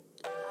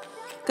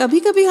कभी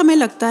कभी हमें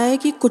लगता है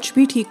कि कुछ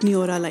भी ठीक नहीं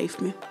हो रहा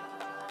लाइफ में,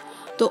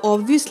 तो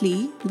obviously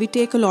we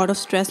take a lot of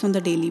stress on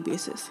the daily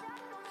basis.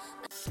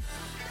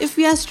 If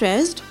we are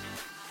stressed,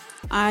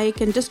 I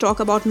can just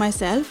talk about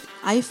myself.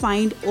 I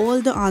find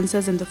all the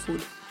answers in the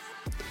food.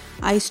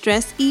 I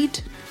stress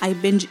eat, I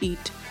binge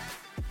eat.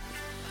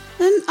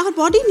 And our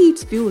body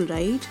needs fuel,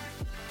 right?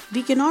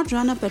 We cannot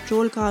run a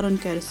petrol car on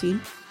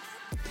kerosene.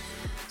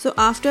 So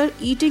after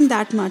eating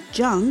that much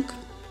junk,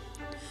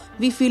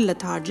 we feel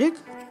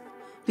lethargic,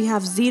 we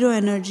have zero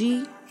energy,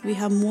 we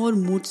have more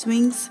mood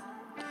swings.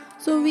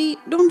 So we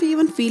don't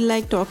even feel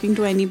like talking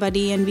to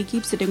anybody and we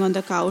keep sitting on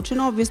the couch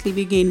and obviously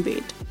we gain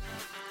weight.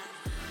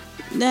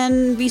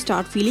 Then we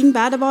start feeling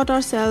bad about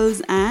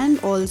ourselves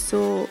and also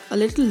a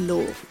little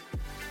low.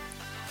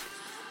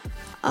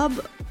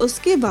 अब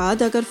उसके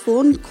बाद अगर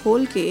phone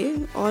खोल के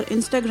और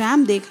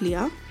Instagram देख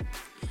लिया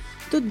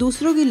तो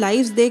दूसरों की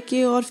लाइव्स देख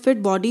के और फिट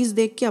बॉडीज़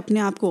देख के अपने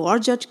आप को और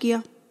जज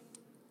किया.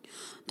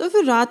 तो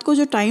फिर रात को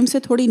जो टाइम से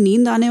थोड़ी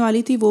नींद आने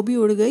वाली थी वो भी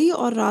उड़ गई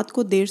और रात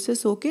को देर से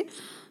सो के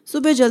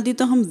सुबह जल्दी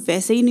तो हम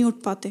वैसे ही नहीं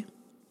उठ पाते.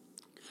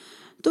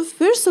 तो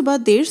फिर सुबह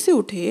देर से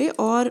उठे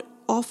और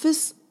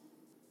ऑफिस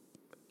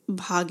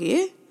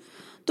भागे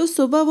तो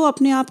सुबह वो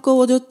अपने आप को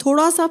वो जो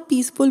थोड़ा सा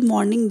पीसफुल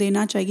मॉर्निंग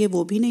देना चाहिए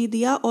वो भी नहीं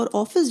दिया और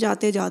ऑफिस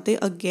जाते जाते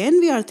again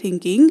we are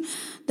thinking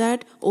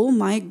that oh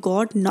my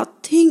God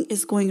nothing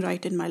is going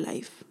right in my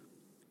life.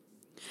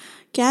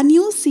 Can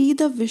you see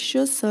the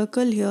vicious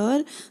circle here?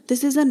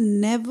 This is a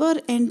never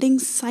ending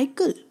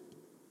cycle.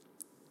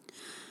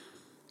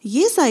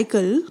 ये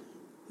साइकिल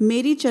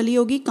मेरी चली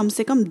होगी कम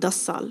से कम 10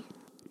 साल.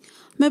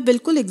 मैं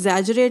बिल्कुल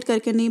एग्जैजरेट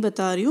करके नहीं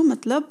बता रही हूँ,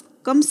 मतलब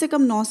कम से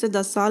कम 9 से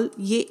 10 साल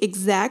ये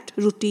एग्जैक्ट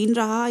रूटीन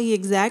रहा, ये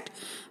एग्जैक्ट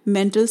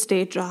मेंटल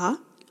स्टेट रहा.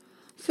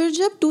 फिर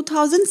जब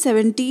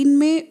 2017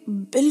 में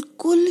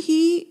बिल्कुल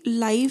ही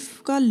लाइफ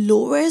का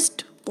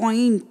लोवेस्ट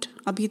पॉइंट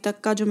अभी तक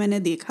का जो मैंने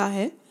देखा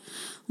है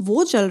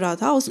वो चल रहा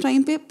था, उस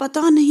टाइम पे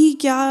पता नहीं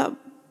क्या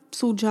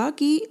सूझा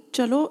कि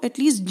चलो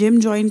एटलीस्ट जिम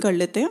ज्वाइन कर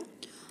लेते हैं.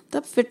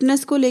 तब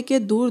फिटनेस को लेके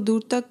दूर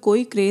दूर तक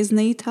कोई क्रेज़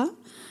नहीं था,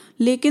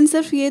 लेकिन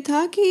सिर्फ ये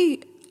था कि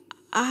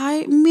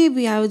I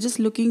was just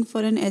looking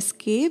for an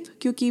escape,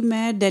 क्योंकि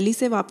मैं दिल्ली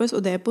से वापस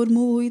उदयपुर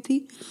मूव हुई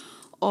थी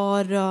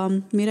और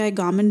मेरा एक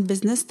गारमेंट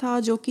बिजनेस था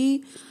जो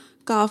कि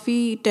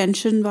काफ़ी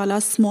टेंशन वाला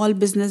स्मॉल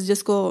बिजनेस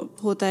जिसको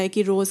होता है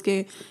कि रोज़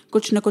के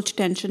कुछ ना कुछ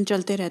टेंशन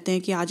चलते रहते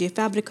हैं कि आज ये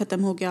फैब्रिक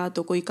ख़त्म हो गया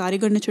तो कोई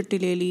कारीगर ने छुट्टी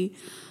ले ली,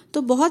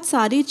 तो बहुत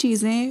सारी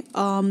चीज़ें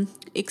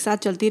एक साथ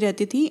चलती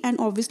रहती थी. एंड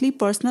ऑब्वियसली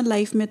पर्सनल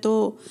लाइफ में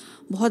तो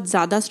बहुत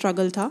ज़्यादा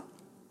स्ट्रगल था.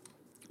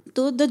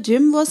 तो the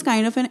gym was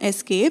kind of an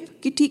escape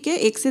कि ठीक है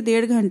 1 से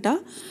 1.5 घंटा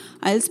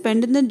I will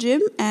spend in the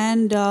gym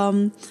and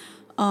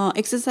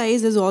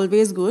exercise is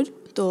always good,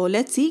 तो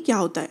लेट्स सी क्या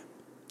होता है.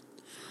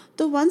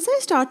 So once I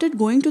started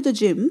going to the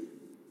gym,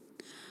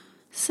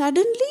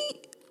 suddenly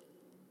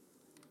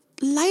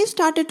life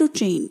started to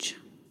change.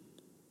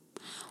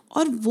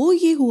 और वो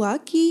ये हुआ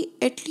कि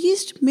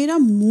एटलीस्ट मेरा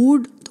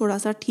मूड थोड़ा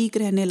सा ठीक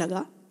रहने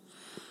लगा.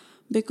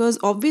 Because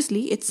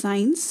obviously it's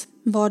science.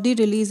 Body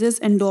releases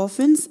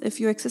endorphins if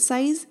you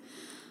exercise.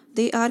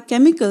 They are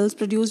chemicals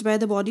produced by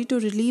the body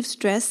to relieve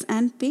stress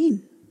and pain.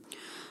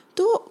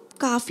 तो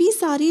काफ़ी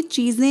सारी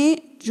चीज़ें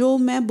जो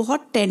मैं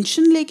बहुत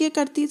टेंशन लेके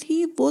करती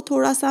थी वो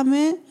थोड़ा सा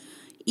मैं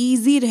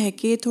ईजी रह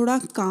के थोड़ा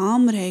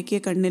काम रह के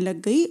करने लग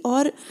गई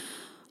और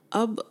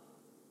अब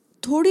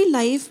थोड़ी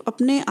लाइफ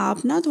अपने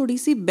आप ना थोड़ी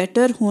सी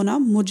बेटर होना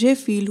मुझे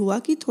फील हुआ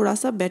कि थोड़ा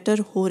सा बेटर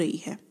हो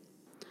रही है.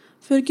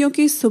 फिर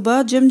क्योंकि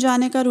सुबह जिम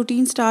जाने का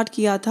रूटीन स्टार्ट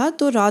किया था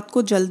तो रात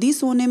को जल्दी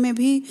सोने में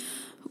भी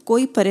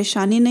कोई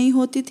परेशानी नहीं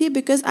होती थी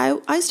because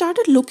I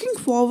started looking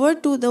forward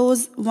to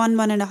those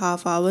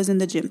 1.5 hours in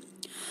the gym.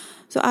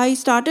 So I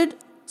started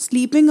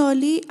sleeping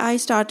early, I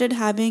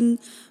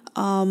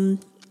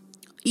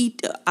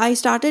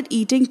started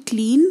eating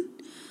clean.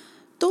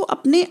 तो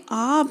अपने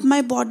आप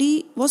my body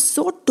was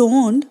so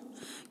toned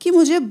कि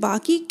मुझे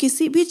बाकी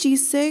किसी भी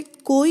चीज़ से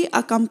कोई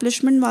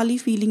accomplishment वाली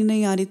फीलिंग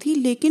नहीं आ रही थी,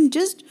 लेकिन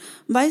just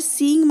by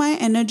seeing my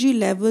energy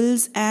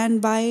levels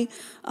and by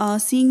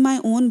seeing my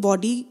own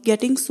body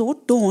getting so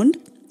toned,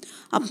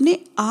 अपने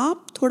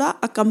आप थोड़ा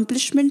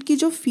accomplishment की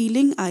जो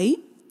feeling I,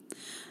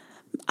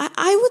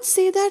 I would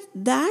say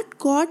that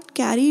got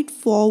carried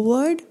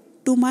forward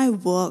to my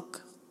work,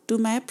 to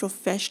my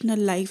professional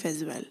life as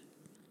well.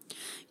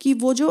 कि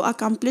वो जो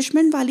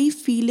accomplishment वाली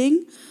feeling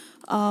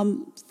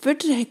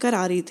fit रहकर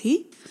आ रही थी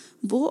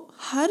वो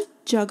हर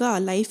जगह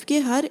लाइफ के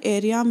हर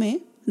एरिया में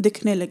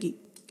दिखने लगी.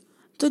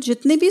 तो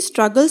जितने भी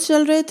struggles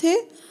चल रहे थे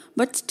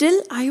but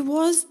still I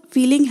was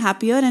feeling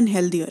happier and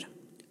healthier.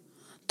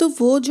 तो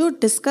वो जो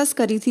डिस्कस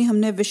करी थी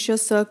हमने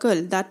vicious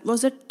circle, that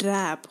was a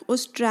trap.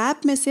 उस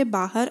ट्रैप में से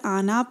बाहर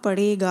आना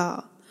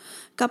पड़ेगा.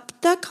 कब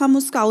तक हम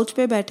उस काउच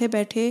पे बैठे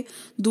बैठे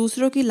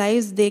दूसरों की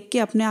लाइव्स देख के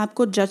अपने आप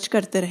को जज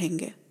करते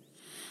रहेंगे?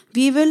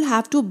 We will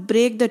have to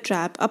break the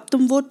trap. अब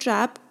तुम वो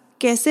ट्रैप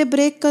कैसे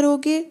ब्रेक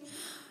करोगे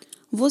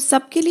वो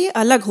सबके लिए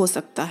अलग हो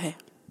सकता है.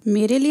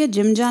 मेरे लिए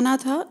जिम जाना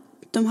था,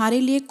 तुम्हारे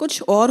लिए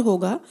कुछ और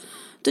होगा.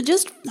 तो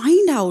just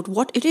find out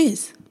what it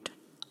is.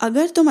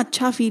 अगर तुम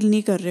अच्छा फील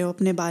नहीं कर रहे हो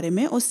अपने बारे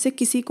में, उससे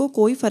किसी को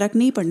कोई फ़र्क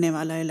नहीं पड़ने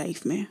वाला है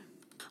लाइफ में।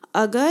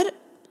 अगर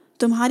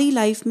तुम्हारी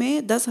लाइफ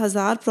में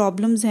 10,000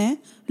 प्रॉब्लम्स हैं,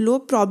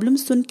 लोग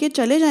प्रॉब्लम्स सुन के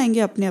चले जाएंगे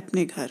अपने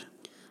अपने घर।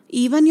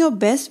 Even your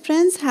best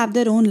friends have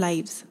their own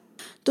lives.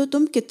 तो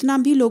तुम कितना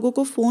भी लोगों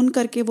को फ़ोन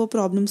करके वो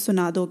प्रॉब्लम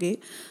सुना दोगे,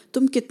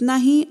 तुम कितना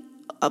ही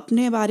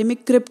अपने बारे में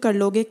क्रिप कर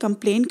लोगे,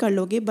 कंप्लेन कर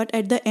लोगे, but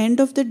at the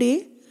end of the day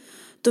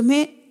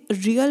तुम्हें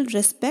रियल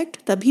रिस्पेक्ट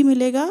तभी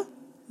मिलेगा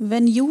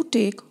when you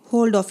take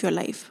hold of your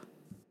life.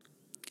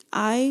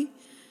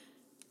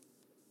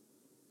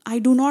 I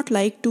do not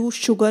like to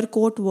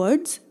sugarcoat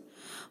words,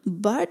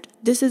 but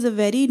this is a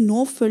very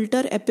no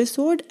filter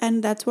episode,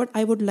 and that's what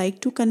I would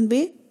like to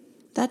convey,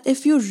 that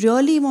if you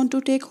really want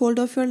to take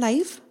hold of your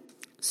life,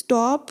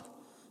 stop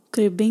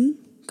cribbing,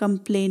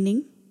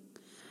 complaining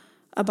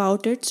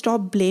about it,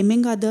 stop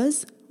blaming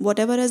others.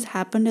 Whatever has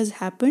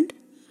happened.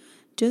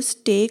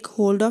 Just take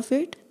hold of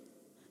it,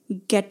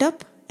 get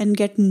up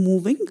and get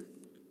moving.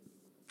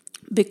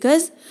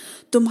 Because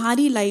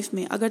तुम्हारी life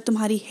में अगर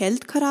तुम्हारी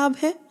health ख़राब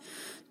है,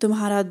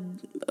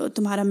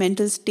 तुम्हारा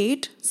mental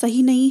state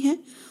सही नहीं है,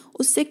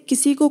 उससे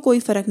किसी को कोई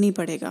फ़र्क नहीं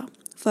पड़ेगा।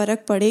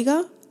 फ़र्क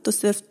पड़ेगा तो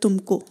सिर्फ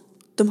तुमको,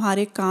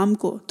 तुम्हारे काम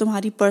को,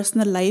 तुम्हारी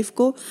पर्सनल लाइफ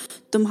को,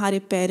 तुम्हारे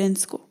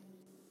पेरेंट्स को।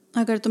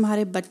 अगर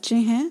तुम्हारे बच्चे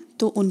हैं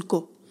तो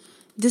उनको।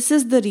 This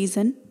is the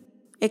reason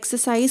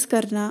exercise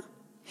करना,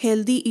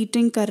 हेल्दी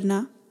ईटिंग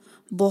करना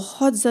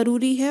बहुत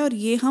ज़रूरी है, और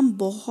ये हम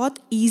बहुत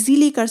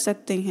ईजीली कर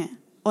सकते हैं।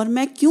 और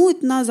मैं क्यों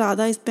इतना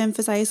ज़्यादा इस पे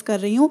एम्फेसाइज कर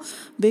रही हूँ,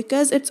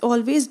 because it's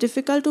always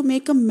difficult to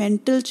make a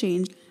mental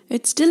change,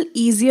 it's still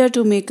easier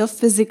to make a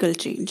physical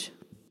change.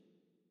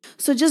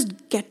 So just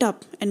get up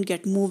and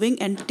get moving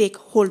and take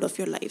hold of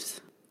your life.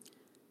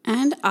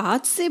 And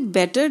आज से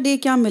better day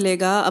क्या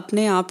मिलेगा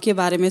अपने आप के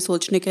बारे में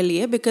सोचने के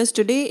लिए, because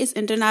today is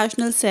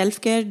international self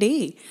care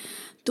day.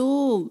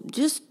 तो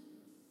just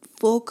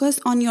focus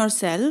on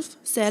yourself.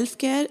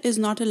 Self-care is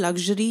not a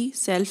luxury.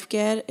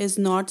 Self-care is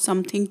not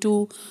something to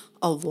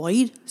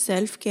avoid.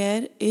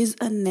 Self-care is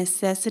a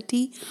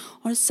necessity.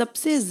 और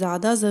सबसे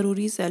ज़्यादा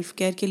ज़रूरी सेल्फ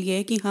केयर के लिए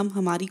है कि हम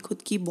हमारी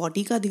खुद की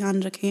बॉडी का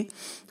ध्यान रखें,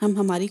 हम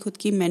हमारी खुद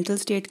की मेंटल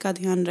स्टेट का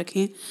ध्यान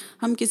रखें,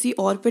 हम किसी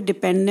और पे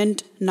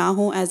डिपेंडेंट ना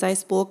हो, as I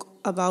spoke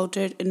about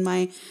it in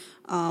my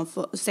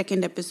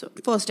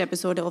first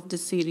episode of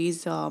this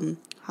series,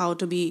 how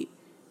to be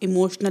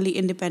emotionally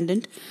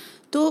independent.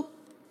 तो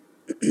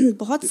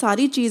बहुत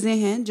सारी चीज़ें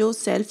हैं जो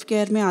सेल्फ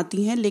केयर में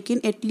आती हैं,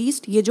 लेकिन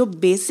एटलीस्ट ये जो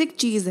बेसिक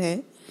चीज़ है,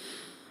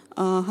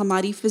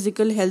 हमारी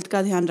फिज़िकल हेल्थ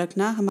का ध्यान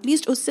रखना, हम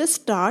एटलीस्ट उससे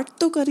स्टार्ट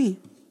तो करें।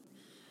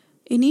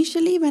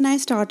 Initially when I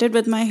started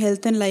with my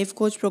health and life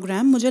coach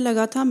programme, मुझे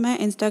लगा था मैं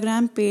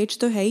इंस्टाग्राम पेज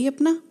तो है ही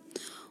अपना,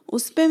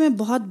 उस पर मैं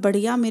बहुत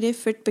बढ़िया मेरे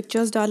फिट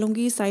पिक्चर्स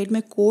डालूंगी, साइड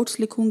में कोट्स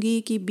लिखूंगी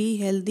कि बी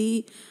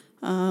हेल्दी,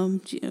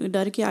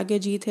 डर के आगे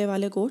जीत है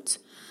वाले कोट्स।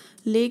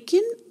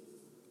 लेकिन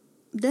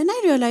देन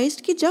आई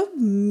रियलाइज्ड कि जब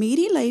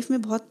मेरी लाइफ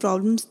में बहुत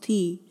प्रॉब्लम्स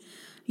थी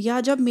या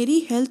जब मेरी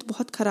हेल्थ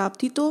बहुत ख़राब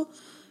थी, तो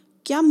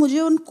क्या मुझे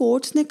उन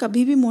कोट्स ने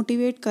कभी भी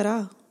मोटिवेट करा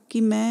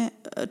कि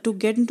मैं to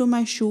get into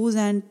my shoes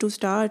and to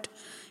start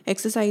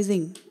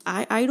exercising?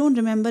 I don't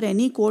remember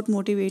any quote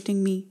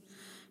motivating me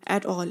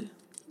at all.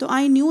 तो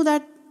I knew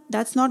that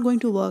that's not going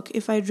to work.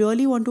 If I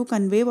really want to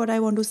convey what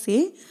I want to say,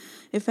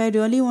 if I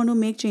really want to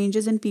make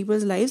changes in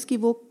people's lives, कि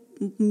वो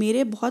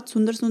मेरे बहुत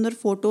सुंदर सुंदर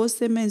photos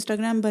से मैं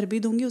Instagram भर भी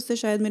दूंगी, उससे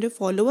शायद मेरे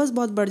फॉलोअर्स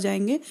बहुत बढ़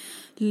जाएंगे,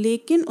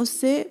 लेकिन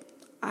उससे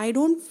आई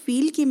डोंट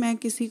फील कि मैं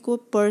किसी को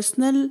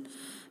पर्सनल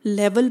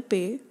लेवल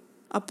पे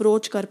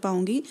अप्रोच कर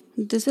पाऊंगी।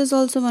 This is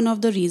also one of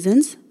the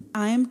reasons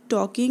I am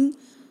talking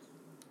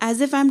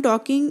as if I am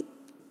talking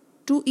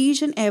to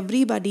each and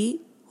everybody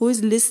who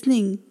is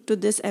listening to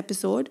this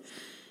episode,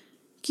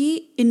 कि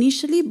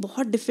initially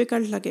बहुत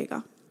difficult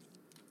लगेगा।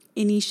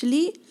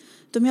 इनिशियली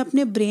तुम्हें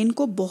अपने brain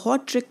को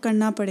बहुत ट्रिक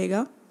करना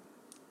पड़ेगा,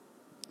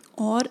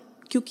 और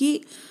क्योंकि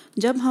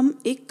जब हम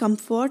एक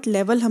कंफर्ट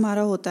लेवल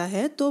हमारा होता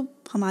है तो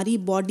हमारी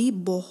बॉडी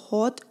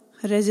बहुत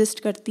रेजिस्ट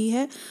करती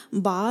है,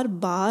 बार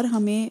बार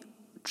हमें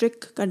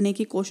ट्रिक करने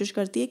की कोशिश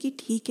करती है कि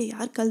ठीक है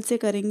यार कल से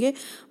करेंगे,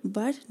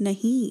 बट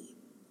नहीं,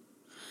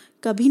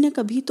 कभी ना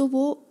कभी तो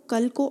वो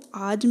कल को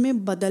आज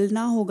में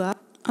बदलना होगा।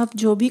 अब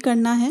जो भी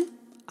करना है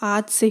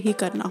आज से ही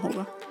करना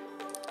होगा।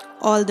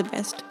 All the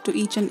best to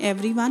each and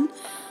every one.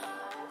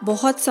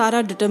 बहुत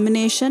सारा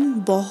डिटर्मिनेशन,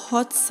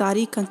 बहुत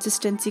सारी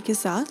कंसिस्टेंसी के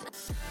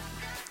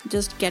साथ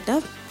just get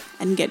up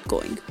and get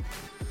going.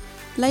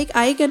 Like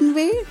I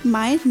convey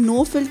my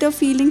no filter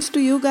feelings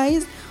to you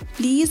guys,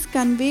 please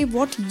convey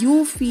what you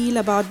feel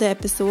about the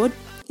episode.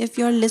 If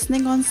you're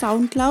listening on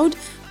SoundCloud,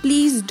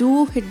 please do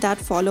hit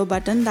that follow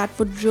button.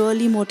 That would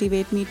really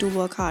motivate me to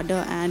work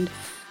harder and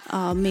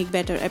make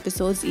better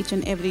episodes each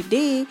and every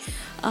day.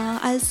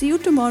 I'll see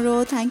you tomorrow.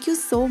 Thank you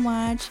so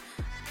much.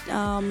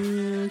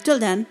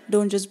 Till then,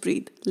 don't just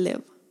breathe,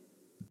 live.